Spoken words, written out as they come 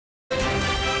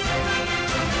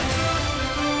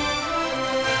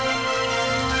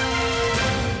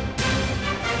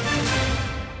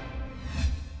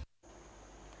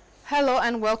Hello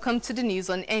and welcome to the news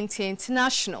on NTA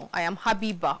International. I am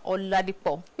Habiba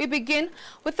Oladipo. We begin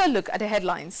with a look at the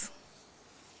headlines.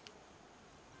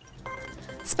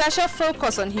 Special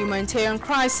focus on humanitarian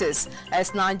crisis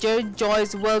as Nigeria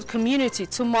joins world community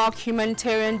to mark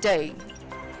Humanitarian Day.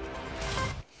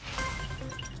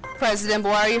 President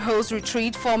Buhari holds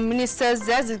retreat for ministers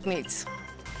designate.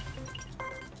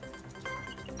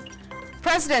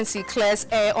 Presidency clears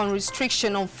air on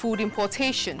restriction on food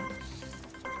importation.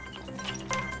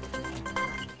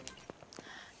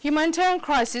 Humanitarian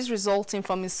crises resulting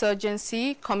from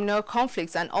insurgency, communal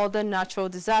conflicts and other natural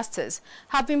disasters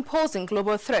have been posing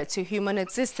global threat to human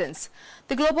existence.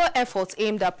 The global efforts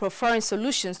aimed at proffering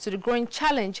solutions to the growing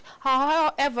challenge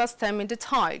are however stemming the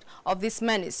tide of this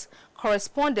menace.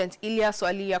 Correspondent Ilyasu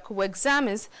Aliyakubu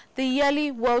examines the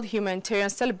yearly World Humanitarian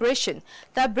Celebration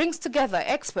that brings together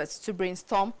experts to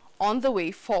brainstorm on the way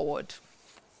forward.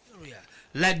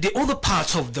 Like the other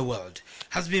parts of the world,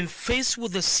 has been faced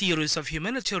with a series of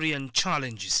humanitarian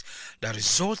challenges that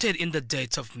resulted in the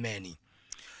death of many.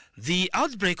 The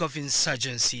outbreak of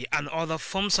insurgency and other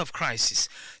forms of crisis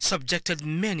subjected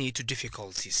many to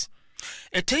difficulties.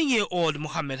 A 10-year-old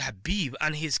Mohammed Habib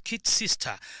and his kid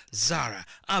sister Zara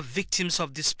are victims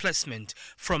of displacement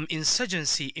from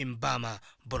insurgency in Bama,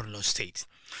 Borno State.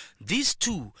 These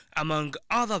two, among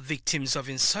other victims of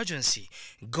insurgency,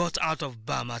 got out of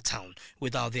Bama town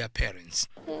without their parents.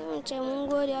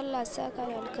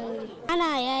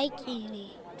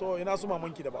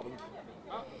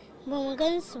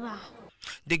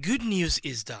 The good news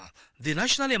is that the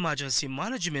National Emergency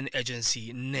Management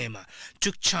Agency, NEMA,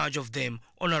 took charge of them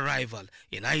on arrival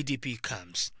in IDP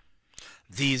camps.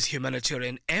 These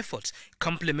humanitarian efforts,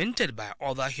 complemented by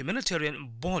other humanitarian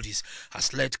bodies,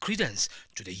 has led credence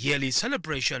to the yearly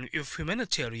celebration of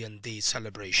Humanitarian Day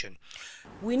celebration.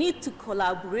 We need to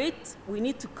collaborate, we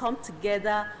need to come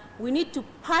together, we need to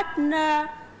partner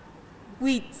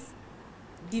with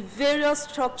the various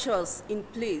structures in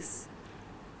place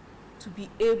to be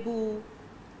able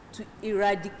to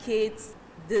eradicate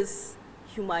this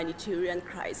humanitarian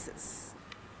crisis.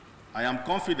 I am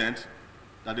confident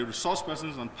that the resource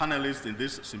persons and panelists in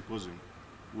this symposium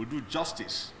will do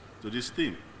justice to this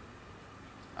theme.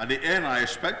 At the end, I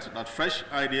expect that fresh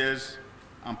ideas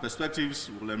and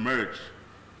perspectives will emerge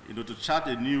to chart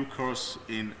a new course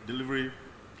in delivery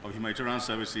of humanitarian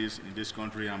services in this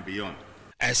country and beyond.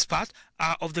 Experts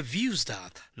are of the views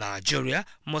that Nigeria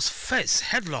must face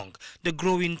headlong the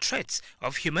growing threats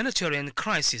of humanitarian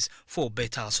crisis for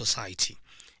better society.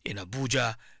 In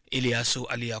Abuja, Ilyasu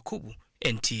Aliyakubu,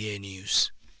 NTA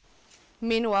News.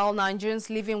 Meanwhile,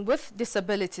 Nigerians living with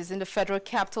disabilities in the Federal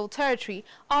Capital Territory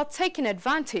are taking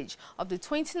advantage of the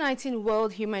 2019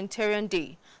 World Humanitarian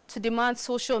Day to demand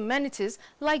social amenities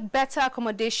like better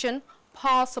accommodation,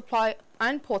 power supply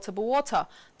and portable water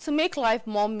to make life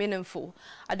more meaningful.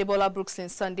 Adebola Brookslyn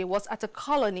Sunday was at a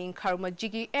colony in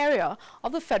Karumajigi area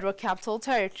of the Federal Capital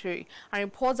Territory and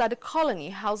reports that the colony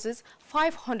houses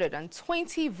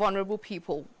 520 vulnerable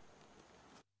people.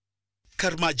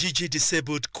 Karumajigi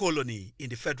Disabled Colony in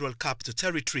the Federal Capital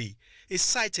Territory is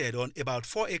sited on about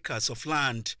 4 acres of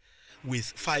land with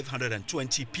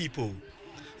 520 people.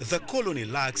 The colony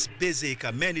lacks basic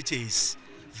amenities.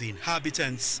 The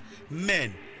inhabitants,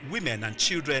 men, women and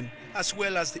children, as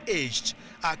well as the aged,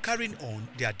 are carrying on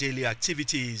their daily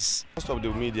activities. Most of the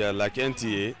media, like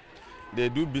NTA, they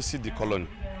do visit the colony.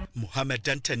 Mohammed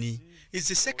Dantani is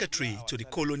the secretary to the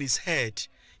colony's head.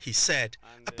 He said,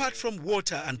 apart from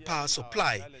water and power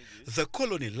supply, the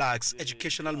colony lacks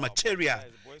educational material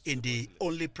in the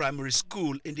only primary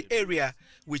school in the area,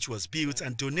 which was built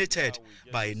and donated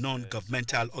by a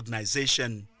non-governmental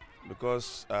organization.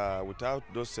 Because without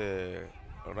those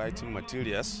writing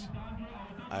materials,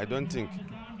 I don't think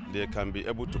they can be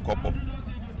able to cope up.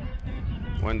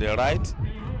 When they write,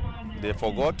 they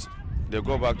forgot, they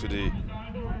go back to the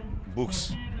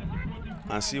books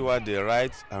and see what they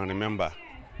write and remember.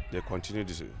 They continue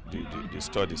the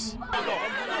studies.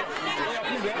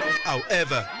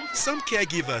 However, some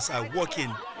caregivers are working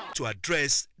to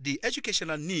address the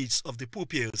educational needs of the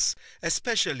pupils,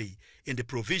 especially in the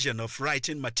provision of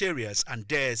writing materials and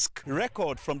desks.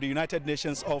 Record from the United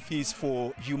Nations Office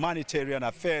for Humanitarian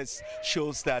Affairs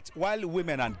shows that while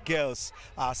women and girls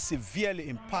are severely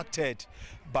impacted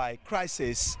by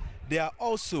crisis, they are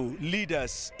also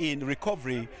leaders in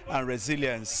recovery and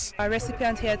resilience. Our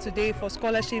recipients here today for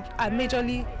scholarships are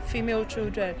majorly female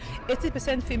children.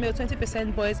 80% female,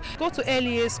 20% boys. Go to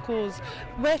early years schools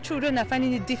where children are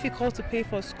finding it difficult to pay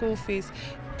for school fees.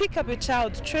 Pick up a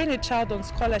child, train a child on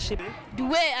scholarship. The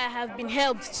way I have been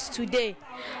helped today,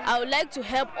 I would like to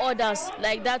help others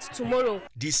like that tomorrow.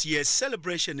 This year's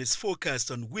celebration is focused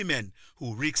on women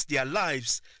who risk their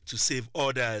lives to save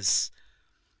others.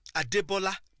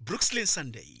 Adebola, Brookslyn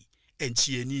Sunday,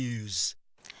 NTA News.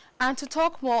 And to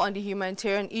talk more on the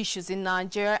humanitarian issues in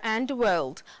Nigeria and the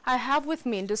world, I have with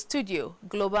me in the studio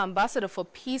Global Ambassador for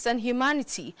Peace and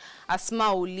Humanity,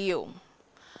 Asma'u Leo.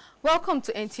 Welcome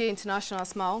to NTA International,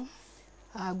 Asma'u.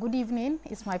 Good evening.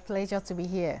 It's my pleasure to be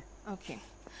here. Okay.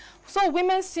 So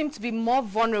women seem to be more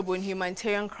vulnerable in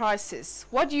humanitarian crisis.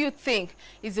 What do you think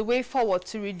is the way forward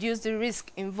to reduce the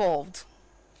risk involved?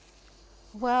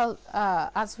 Well,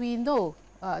 as we know,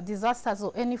 disasters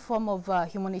or any form of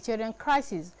humanitarian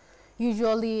crisis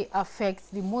usually affects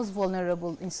the most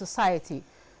vulnerable in society.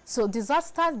 So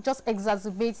disaster just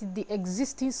exacerbates the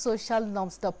existing social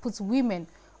norms that puts women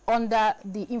under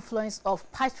the influence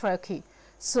of patriarchy.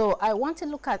 So I want to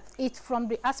look at it from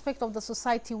the aspect of the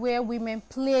society where women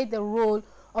play the role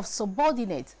of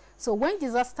subordinates. So when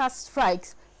disaster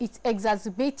strikes, it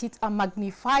exacerbates it and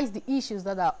magnifies the issues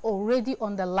that are already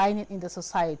underlying in the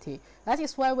society. That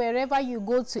is why wherever you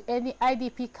go to any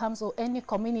IDP camps or any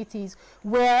communities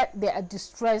where they are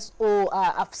distressed or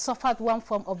have suffered one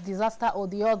form of disaster or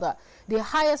the other, the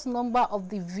highest number of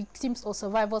the victims or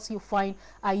survivors you find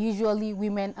are usually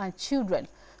women and children.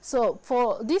 So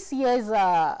for this year's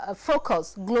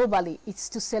focus globally, it's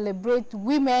to celebrate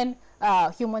women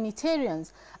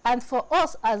humanitarians. And for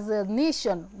us as a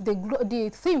nation, the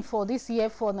theme for this year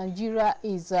for Nigeria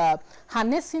is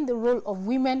harnessing the role of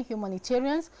women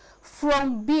humanitarians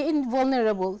from being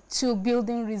vulnerable to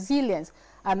building resilience.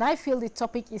 And I feel the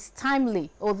topic is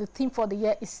timely, or the theme for the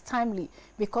year is timely,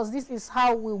 because this is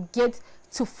how we'll get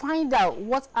to find out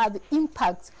what are the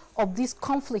impacts of these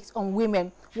conflicts on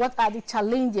women, what are the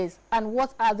challenges, and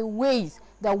what are the ways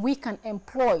that we can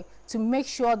employ to make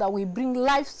sure that we bring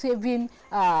life-saving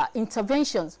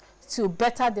interventions to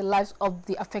better the lives of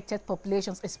the affected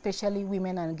populations, especially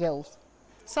women and girls.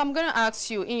 So I'm going to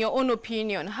ask you, in your own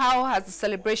opinion, how has the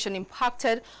celebration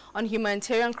impacted on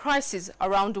humanitarian crises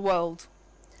around the world?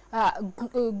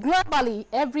 Globally,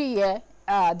 every year,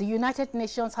 the United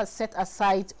Nations has set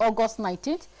aside August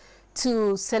 19th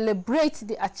to celebrate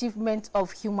the achievement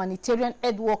of humanitarian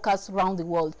aid workers around the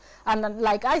world. And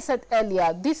like I said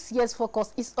earlier, this year's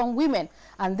focus is on women,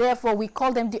 and therefore we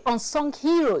call them the unsung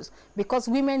heroes, because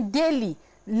women daily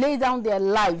lay down their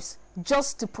lives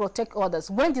just to protect others.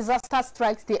 When disaster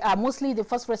strikes, they are mostly the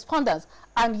first responders,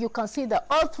 and you can see that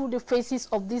all through the phases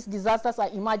of these disasters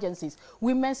and emergencies,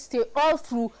 women stay all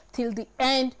through till the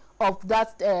end of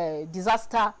that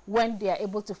disaster, when they are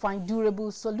able to find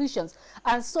durable solutions.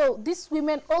 And so these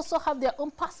women also have their own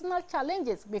personal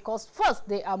challenges, because first,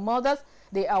 they are mothers,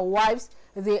 they are wives,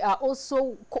 they are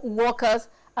also workers,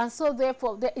 and so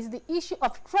therefore there is the issue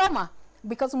of trauma.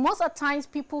 Because most of the times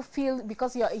people feel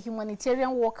because you're a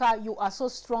humanitarian worker, you are so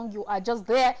strong, you are just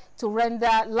there to render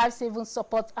life-saving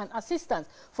support and assistance,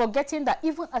 forgetting that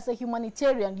even as a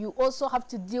humanitarian, you also have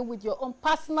to deal with your own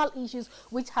personal issues,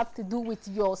 which have to do with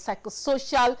your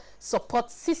psychosocial support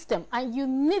system. And you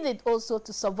need it also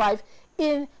to survive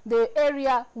in the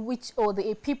area which, or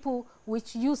the people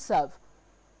which you serve.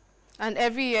 And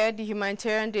every year, the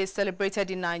Humanitarian Day is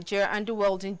celebrated in Nigeria and the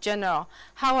world in general.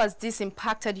 How has this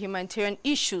impacted humanitarian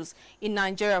issues in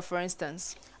Nigeria, for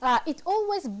instance? It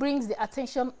always brings the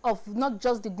attention of not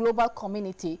just the global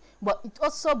community, but it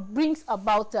also brings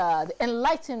about the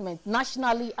enlightenment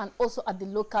nationally and also at the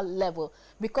local level,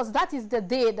 because that is the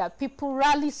day that people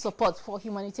rally support for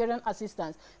humanitarian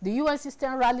assistance. The UN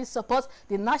system rally support,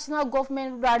 the national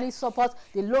government rally support,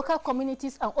 the local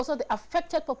communities and also the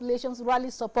affected populations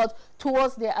rally support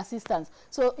towards their assistance.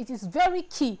 So it is very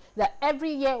key that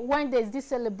every year when there is this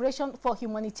celebration for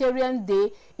Humanitarian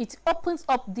Day, it opens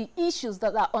up the issues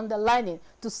that are underlining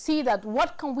to see that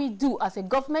what can we do as a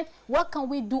government, what can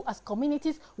we do as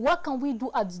communities, what can we do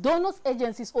as donors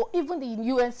agencies or even the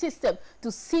UN system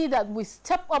to see that we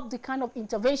step up the kind of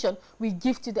intervention we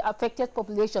give to the affected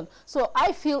population. So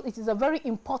I feel it is a very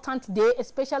important day,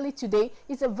 especially today.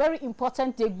 It's a very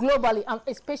important day globally and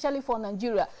especially for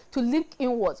Nigeria to look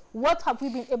inwards. What have we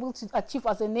been able to achieve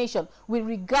as a nation with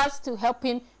regards to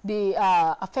helping the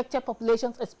affected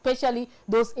populations, especially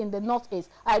those in the Northeast?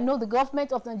 I know the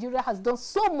government of Nigeria has done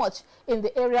so much in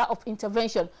the area of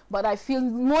intervention, but I feel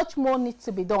much more needs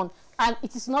to be done. And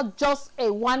it is not just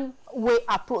a one-way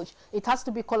approach. It has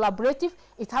to be collaborative.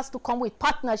 It has to come with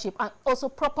partnership and also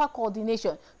proper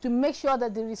coordination to make sure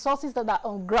that the resources that are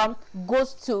on ground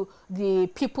goes to the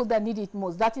people that need it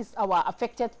most. That is our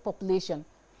affected population.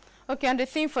 Okay, and the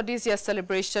theme for this year's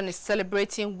celebration is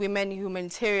celebrating women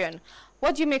humanitarian.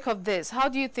 What do you make of this? How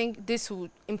do you think this would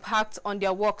impact on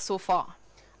their work so far?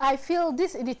 I feel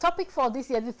the topic for this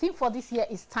year, the theme for this year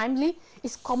is timely,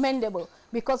 is commendable,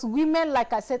 because women,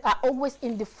 like I said, are always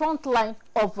in the front line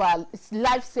of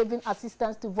life-saving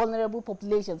assistance to vulnerable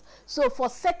populations. So for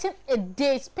setting a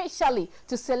day especially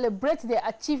to celebrate their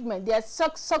achievement, their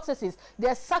successes,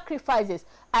 their sacrifices,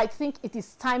 I think it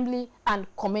is timely and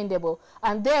commendable.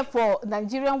 And therefore,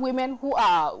 Nigerian women who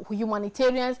are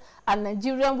humanitarians and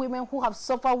Nigerian women who have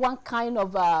suffered one kind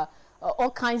of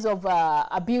all kinds of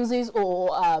abuses,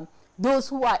 or those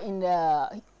who are in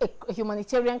a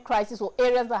humanitarian crisis, or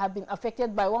areas that have been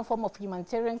affected by one form of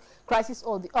humanitarian crisis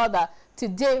or the other.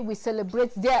 Today we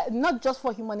celebrate not just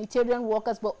for humanitarian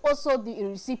workers, but also the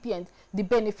recipients, the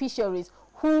beneficiaries,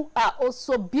 who are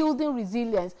also building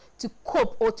resilience to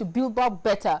cope or to build back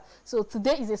better. So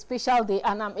today is a special day,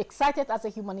 and I'm excited as a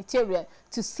humanitarian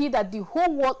to see that the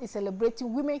whole world is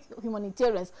celebrating women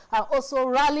humanitarians and also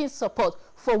rallying support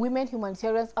for women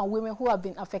humanitarians and women who have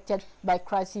been affected by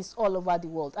crises all over the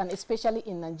world, and especially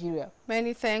in Nigeria.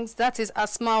 Many thanks. That is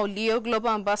Asma Leo, Global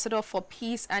Ambassador for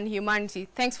Peace and Humanity.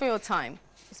 Thanks for your time.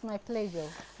 It's my pleasure.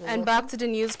 And back to the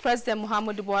news. President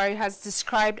Muhammadu Buhari has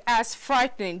described as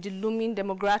frightening the looming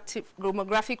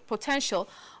demographic potential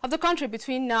of the country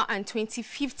between now and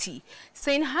 2050,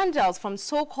 saying handouts from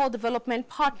so-called development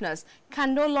partners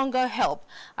can no longer help,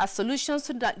 as solutions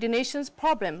to the nation's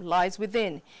problem lies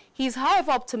within. He is,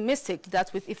 however, optimistic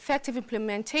that with effective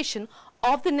implementation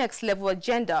of the next level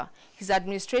agenda, his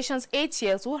administration's 8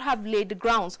 years would have laid the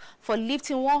grounds for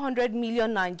lifting 100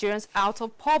 million Nigerians out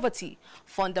of poverty,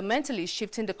 fundamentally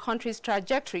shifting the country's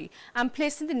trajectory and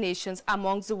placing the nations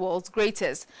amongst the world's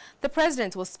greatest. The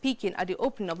president was speaking at the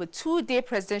opening of a 2-day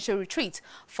presidential retreat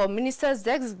for ministers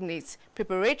designates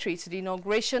preparatory to the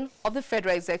inauguration of the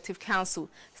Federal Executive Council.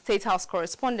 State House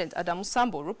correspondent Adamu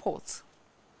Sambo reports.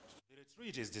 The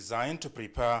retreat is designed to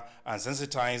prepare and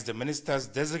sensitize the ministers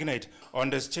designate on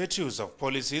the status of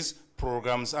policies,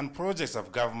 programs and projects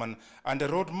of government and the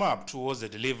roadmap towards the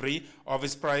delivery of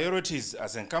its priorities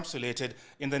as encapsulated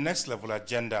in the next level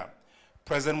agenda.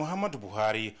 President Muhammadu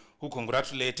Buhari, who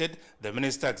congratulated the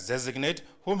ministers designate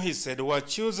whom he said were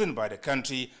chosen by the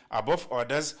country above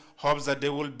others, hopes that they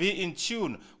will be in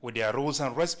tune with their roles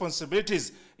and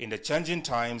responsibilities in the changing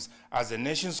times as the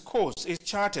nation's course is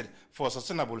charted for a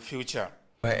sustainable future.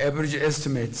 By average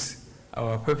estimates,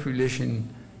 our population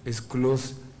is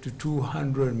close to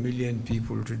 200 million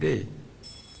people today.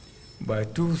 By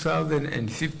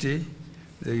 2050,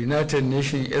 the United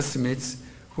Nations estimates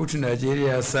put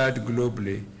Nigeria third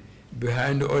globally,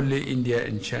 behind only India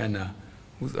and China,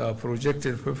 with our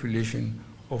projected population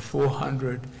of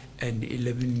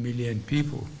 411 million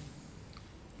people.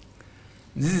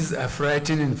 This is a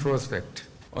frightening prospect.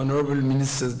 Honorable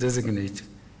Ministers designate,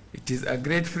 it is a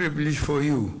great privilege for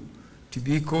you to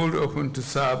be called upon to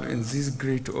serve in this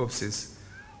great office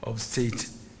of state,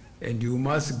 and you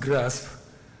must grasp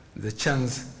the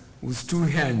chance with 2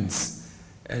 hands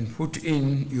and put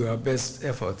in your best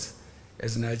efforts,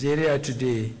 as Nigeria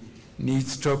today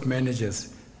needs top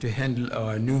managers to handle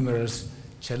our numerous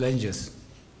challenges.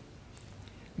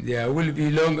 There will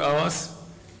be long hours,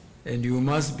 and you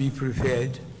must be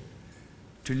prepared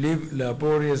to live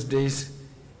laborious days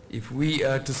if we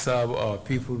are to serve our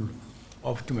people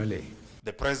optimally.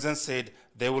 The president said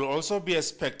they will also be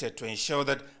expected to ensure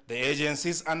that the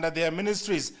agencies under their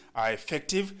ministries are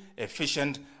effective,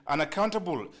 efficient, and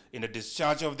accountable in the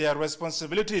discharge of their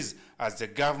responsibilities as the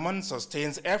government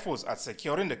sustains efforts at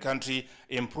securing the country,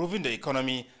 improving the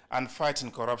economy, and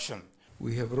fighting corruption.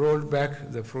 We have rolled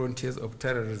back the frontiers of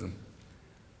terrorism.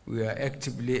 We are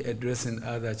actively addressing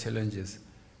other challenges,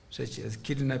 such as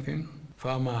kidnapping,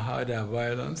 farmer-herder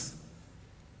violence,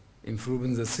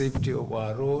 improving the safety of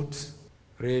our roads,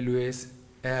 railways,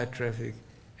 air traffic,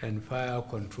 and fire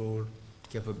control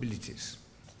capabilities.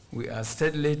 We are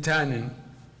steadily turning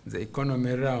the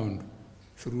economy around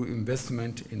through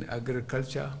investment in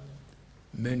agriculture,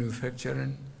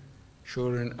 manufacturing,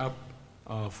 shoring up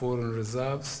our foreign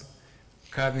reserves,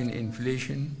 curbing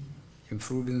inflation,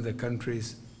 improving the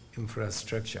country's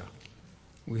infrastructure.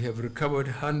 We have recovered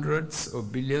hundreds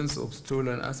of billions of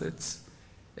stolen assets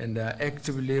and are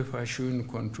actively pursuing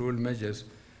control measures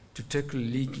to tackle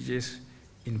leakages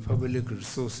in public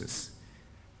resources.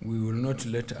 We will not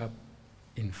let up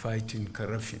in fighting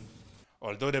corruption.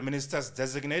 Although the ministers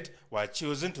designate were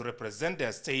chosen to represent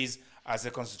their states as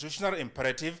a constitutional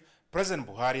imperative, President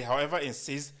Buhari, however,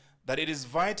 insists that it is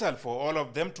vital for all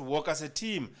of them to work as a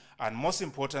team and, most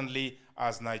importantly,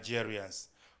 as Nigerians.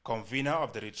 Convener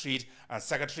of the retreat and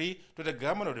secretary to the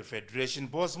government of the Federation,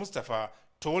 Boss Mustafa,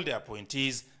 told the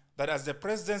appointees that as the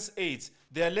president's aides,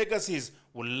 their legacies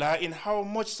will lie in how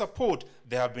much support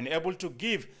they have been able to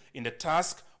give in the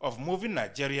task of moving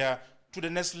Nigeria to the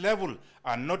next level,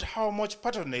 and not how much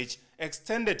patronage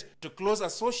extended to close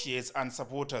associates and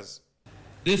supporters.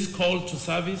 This call to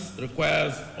service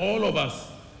requires all of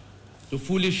us to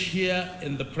fully share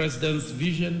in the President's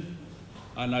vision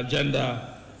and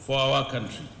agenda for our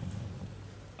country.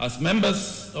 As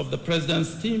members of the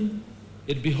President's team,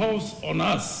 it behoves on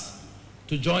us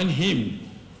to join him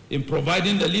in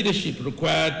providing the leadership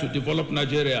required to develop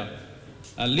Nigeria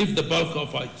and lift the bulk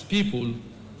of its people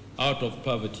out of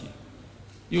poverty.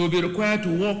 You will be required to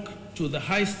work to the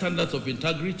high standards of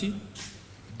integrity,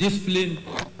 discipline,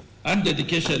 and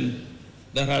dedication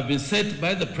that have been set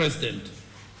by the President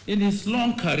in his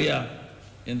long career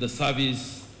in the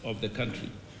service of the country.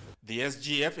 The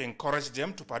SGF encouraged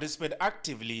them to participate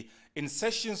actively in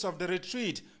sessions of the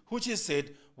retreat, which he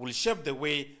said will shape the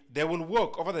way they will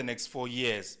work over the next 4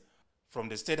 years. From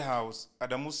the State House,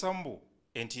 Adamu Sambo,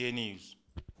 NTA News.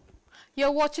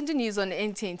 You're watching the news on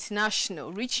NTA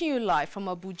International, reaching you live from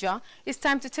Abuja. It's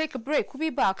time to take a break. We'll be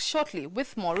back shortly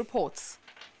with more reports.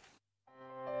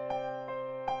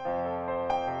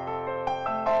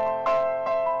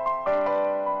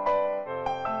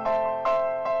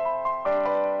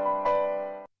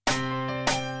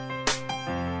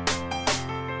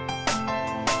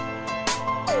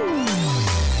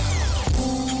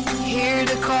 Hear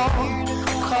the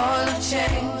call of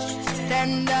change.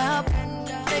 Stand up,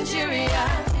 Nigeria.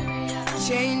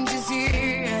 Change is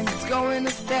here and it's going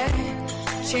to stay.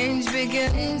 Change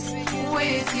begins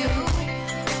with you.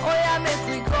 Oh yeah, make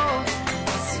we go.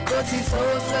 Go to so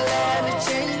let the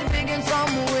change begin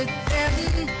from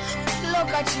within. Look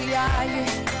at you,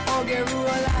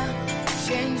 Ogerula.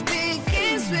 Change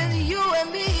begins with you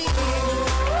and me.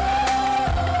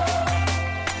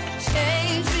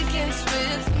 Change begins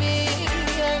with me.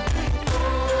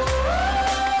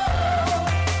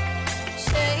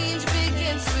 Change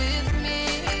begins with me.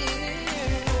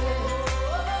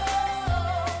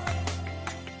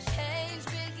 Change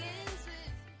begins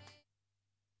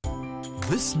with me.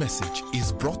 This message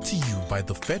is brought to you by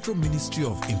the Federal Ministry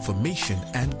of Information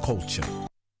and Culture.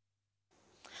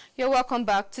 You're welcome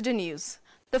back to the news.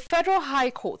 The Federal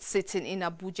High Court sitting in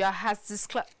Abuja has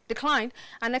declined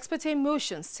an expected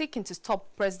motion seeking to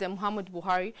stop President Muhammadu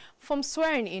Buhari from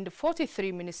swearing in the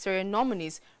 43 ministerial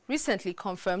nominees recently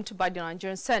confirmed by the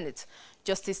Nigerian Senate.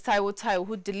 Justice Taiwo,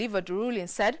 who delivered the ruling,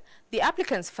 said the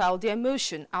applicants filed their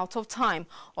motion out of time.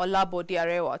 Olabo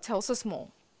Diarewa tells us more.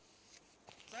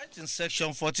 Citing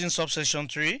Section 14, Subsection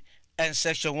 3 and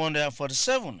Section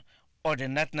 147 of the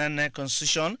 1999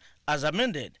 Constitution as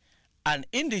amended, an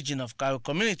indigene of Karu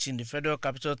community in the Federal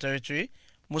Capital Territory,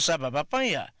 Musa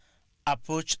Babapanya,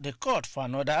 approached the court for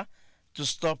an order to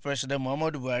stop President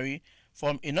Muhammadu Buhari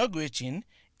from inaugurating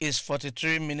his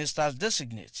 43 ministers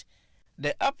designate.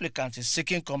 The applicant is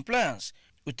seeking compliance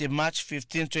with a March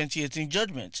 15, 2018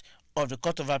 judgment of the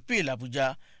Court of Appeal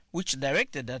Abuja, which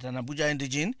directed that an Abuja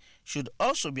indigene should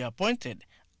also be appointed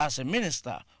as a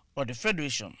minister of the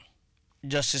Federation.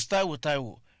 Justice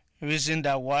Taiwo reasoned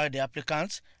that while the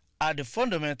applicants had the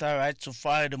fundamental right to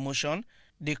file the motion,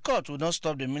 the court would not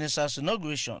stop the minister's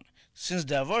inauguration since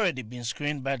they have already been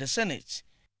screened by the Senate.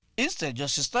 Instead,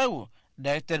 Justice Taiwo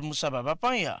directed Musa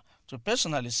Babapanya to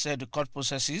personally set the court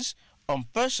processes on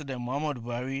President Muhammadu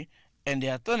Buhari and the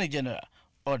Attorney General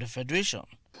of the Federation.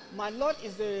 My lord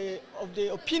is of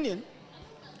the opinion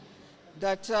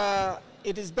that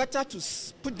it is better to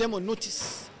put them on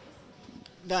notice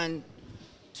than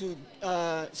to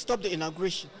stop the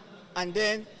inauguration and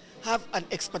then have an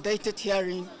expedited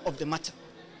hearing of the matter.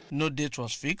 No date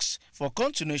was fixed for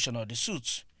continuation of the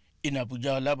suits. In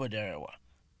Abuja, Olabo Diarewa,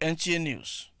 NTA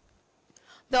News.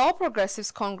 The All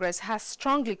Progressives Congress has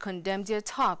strongly condemned the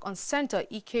attack on Senator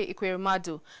Ike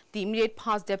Ekweremadu, the immediate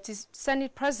past Deputy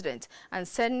Senate President and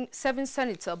 7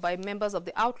 senators by members of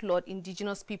the outlawed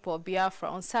indigenous people of Biafra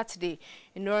on Saturday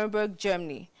in Nuremberg,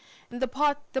 Germany. The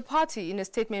party, in a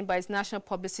statement by its National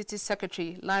Publicity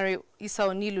Secretary, Larry Issa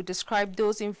Onilu, described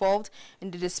those involved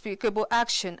in the despicable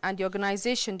action and the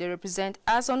organization they represent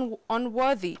as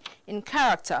unworthy in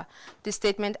character. The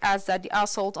statement adds that the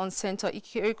assault on Senator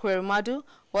Ike Ekweremadu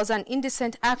was an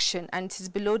indecent action and it is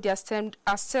below the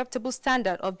acceptable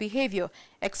standard of behavior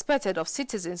expected of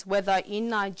citizens, whether in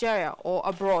Nigeria or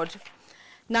abroad.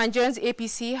 Nigerians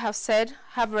APC have said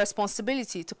have a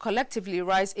responsibility to collectively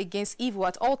rise against evil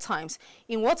at all times,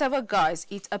 in whatever guise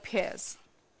it appears.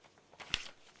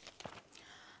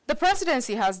 The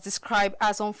presidency has described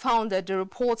as unfounded the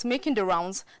report making the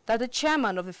rounds that the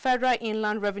chairman of the Federal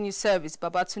Inland Revenue Service,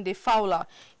 Babatunde Fowler,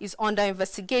 is under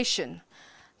investigation.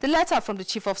 The letter from the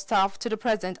Chief of Staff to the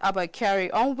President, Abba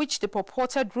Kyari, on which the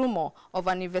purported rumor of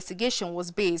an investigation was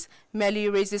based, merely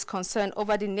raises concern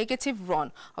over the negative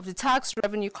run of the tax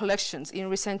revenue collections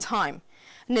in recent time.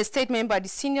 In a statement by the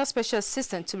Senior Special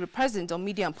Assistant to the President on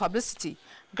Media and Publicity,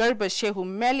 Garba Shehu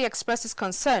merely expresses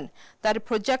concern that the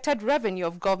projected revenue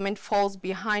of government falls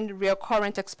behind real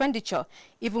current expenditure,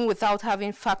 even without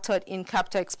having factored in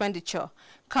capital expenditure.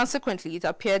 Consequently, it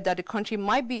appeared that the country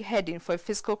might be heading for a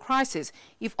fiscal crisis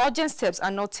if urgent steps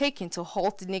are not taken to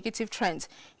halt the negative trends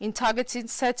in targeting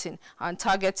setting and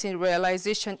targeting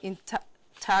realization in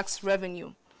tax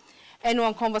revenue.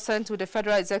 Anyone conversant with the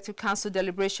Federal Executive Council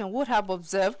deliberation would have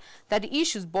observed that the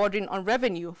issues bordering on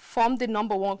revenue form the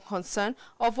 #1 concern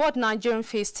of what Nigerians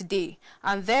face today,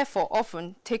 and therefore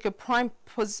often take a prime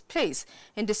place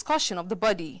in discussion of the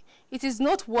body. It is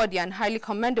noteworthy and highly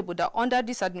commendable that under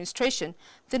this administration,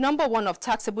 the #1 of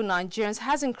taxable Nigerians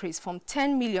has increased from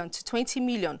 10 million to 20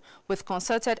 million, with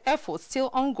concerted efforts still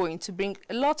ongoing to bring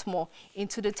a lot more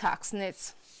into the tax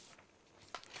nets.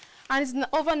 And it's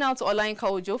over now to Olayinka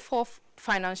Ojo for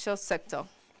financial sector.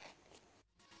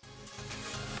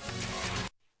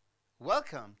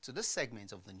 Welcome to this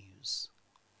segment of the news.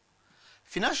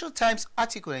 Financial Times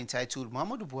article entitled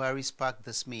Muhammadu Buhari sparked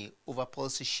dismay over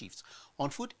policy shifts on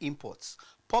food imports,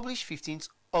 published 15th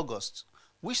August,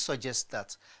 which suggests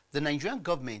that the Nigerian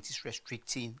government is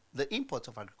restricting the import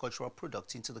of agricultural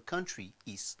products into the country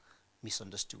is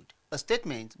misunderstood. A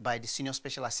statement by the Senior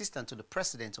Special Assistant to the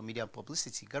President on Media and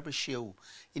Publicity, Garba Shehu,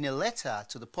 in a letter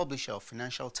to the publisher of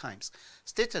Financial Times,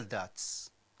 stated that,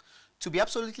 to be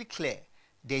absolutely clear,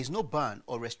 there is no ban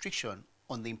or restriction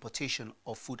on the importation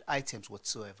of food items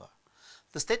whatsoever.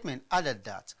 The statement added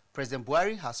that President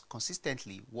Buhari has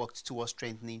consistently worked towards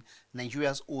strengthening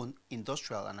Nigeria's own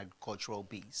industrial and agricultural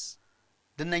base.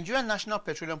 The Nigerian National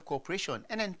Petroleum Corporation,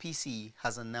 NNPC,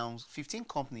 has announced 15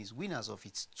 companies winners of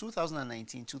its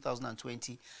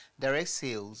 2019-2020 direct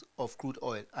sales of crude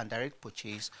oil and direct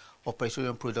purchase of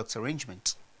petroleum products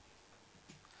arrangement.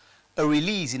 A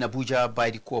release in Abuja by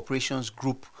the corporation's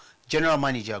Group General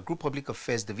Manager, Group Public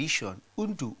Affairs Division,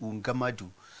 Undu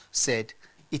Ungamadu, said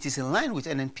it is in line with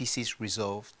NNPC's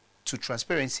resolve to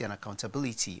transparency and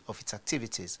accountability of its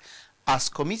activities as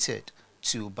committed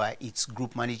to by its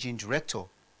Group Managing Director,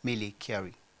 Mele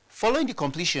Kyari. Following the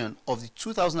completion of the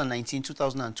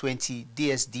 2019-2020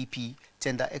 DSDP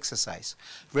tender exercise,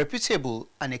 reputable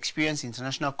and experienced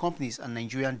international companies and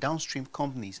Nigerian downstream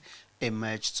companies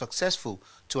emerged successful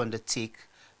to undertake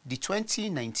the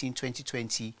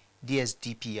 2019-2020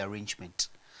 DSDP arrangement.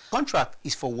 Contract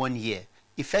is for 1 year,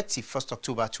 effective 1st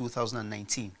October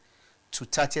 2019 to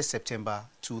 30th September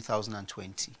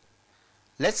 2020.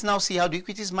 Let's now see how the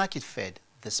equities market fared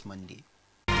this Monday.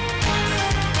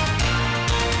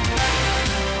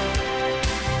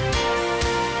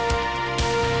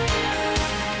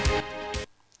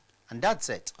 And that's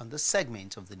it on this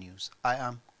segment of the news. I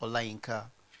am Olayinka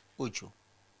Ojo.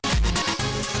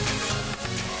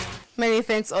 Many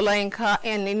thanks, Olayinka.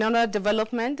 And in another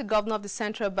development, the governor of the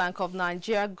Central Bank of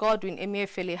Nigeria, Godwin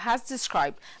Emefiele, has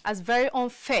described as very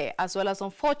unfair as well as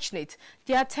unfortunate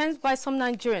the attempt by some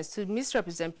Nigerians to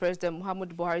misrepresent President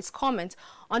Muhammadu Buhari's comment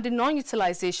on the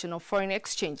non-utilization of foreign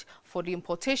exchange for the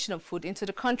importation of food into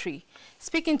the country.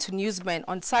 Speaking to newsmen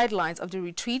on sidelines of the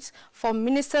retreat for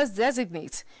ministers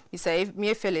designate, Mr.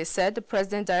 Emefiele said the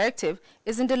president's directive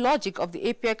is in the logic of the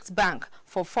Apex Bank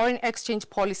for foreign exchange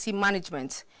policy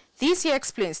management. This, he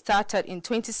explains, started in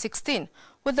 2016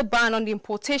 with the ban on the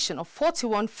importation of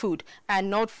 41 food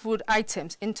and non-food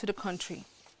items into the country.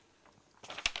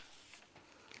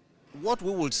 What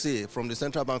we would say from the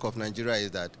Central Bank of Nigeria is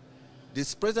that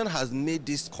this president has made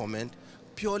this comment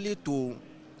purely to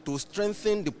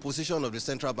strengthen the position of the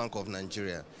Central Bank of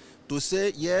Nigeria. To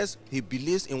say, yes, he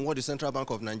believes in what the Central Bank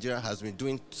of Nigeria has been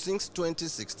doing since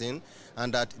 2016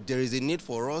 and that there is a need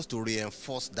for us to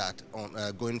reinforce that on,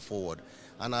 going forward.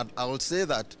 And I would say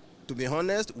that, to be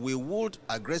honest, we would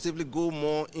aggressively go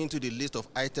more into the list of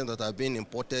items that are being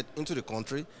imported into the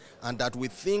country and that we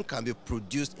think can be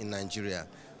produced in Nigeria.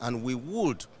 And we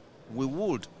would,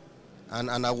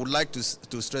 and I would like to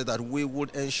stress that we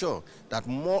would ensure that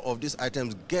more of these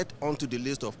items get onto the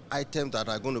list of items that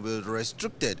are going to be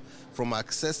restricted from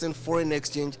accessing foreign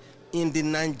exchange in the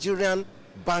Nigerian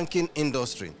banking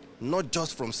industry, not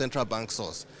just from central bank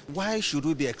source. Why should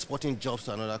we be exporting jobs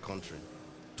to another country?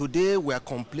 Today, we are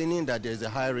complaining that there is a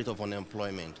high rate of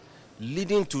unemployment,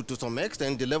 leading to some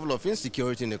extent the level of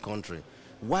insecurity in the country.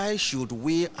 Why should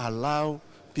we allow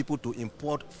people to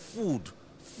import food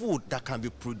that can be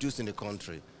produced in the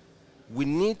country? We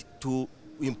need to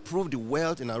improve the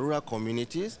wealth in our rural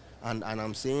communities, and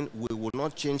I'm saying we will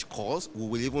not change course. We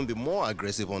will even be more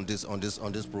aggressive on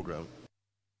this program.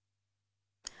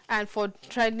 And for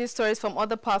trending stories from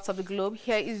other parts of the globe,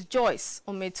 here is Joyce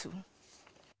Ometu.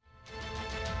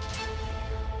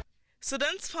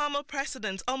 Sudan's former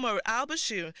president Omar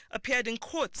al-Bashir appeared in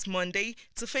court Monday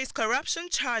to face corruption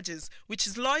charges, which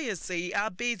his lawyers say are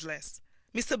baseless.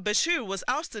 Mr. Bashir was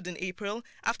ousted in April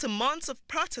after months of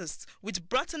protests, which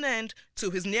brought an end to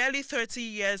his nearly 30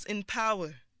 years in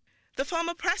power. The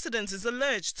former president is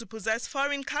alleged to possess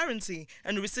foreign currency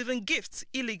and receiving gifts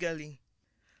illegally.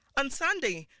 On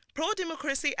Sunday,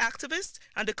 pro-democracy activists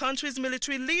and the country's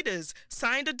military leaders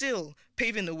signed a deal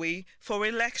paving the way for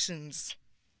elections.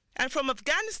 And from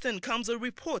Afghanistan comes a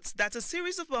report that a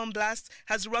series of bomb blasts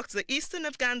has rocked the eastern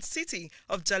Afghan city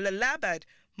of Jalalabad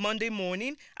Monday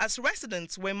morning as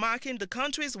residents were marking the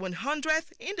country's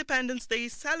 100th Independence Day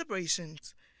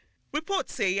celebrations.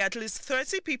 Reports say at least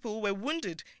 30 people were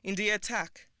wounded in the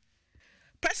attack.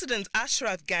 President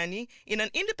Ashraf Ghani, in an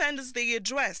Independence Day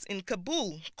address in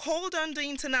Kabul, called on the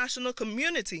international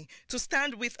community to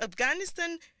stand with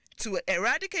Afghanistan to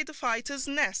eradicate the fighters'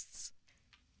 nests.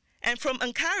 And from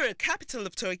Ankara, capital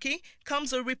of Turkey,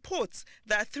 comes a report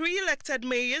that 3 elected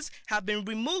mayors have been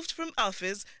removed from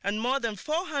office and more than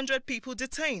 400 people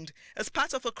detained as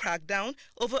part of a crackdown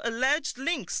over alleged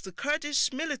links to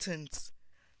Kurdish militants.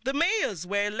 The mayors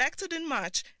were elected in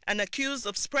March and accused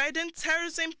of spreading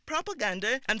terrorism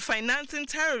propaganda and financing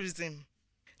terrorism.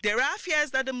 There are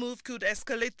fears that the move could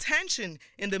escalate tension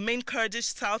in the main Kurdish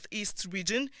southeast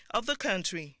region of the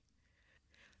country.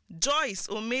 Joyce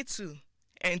Ometu,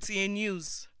 NTA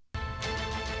News.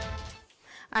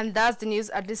 And that's the news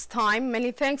at this time.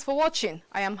 Many thanks for watching.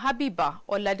 I am Habiba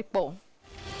Oladipo.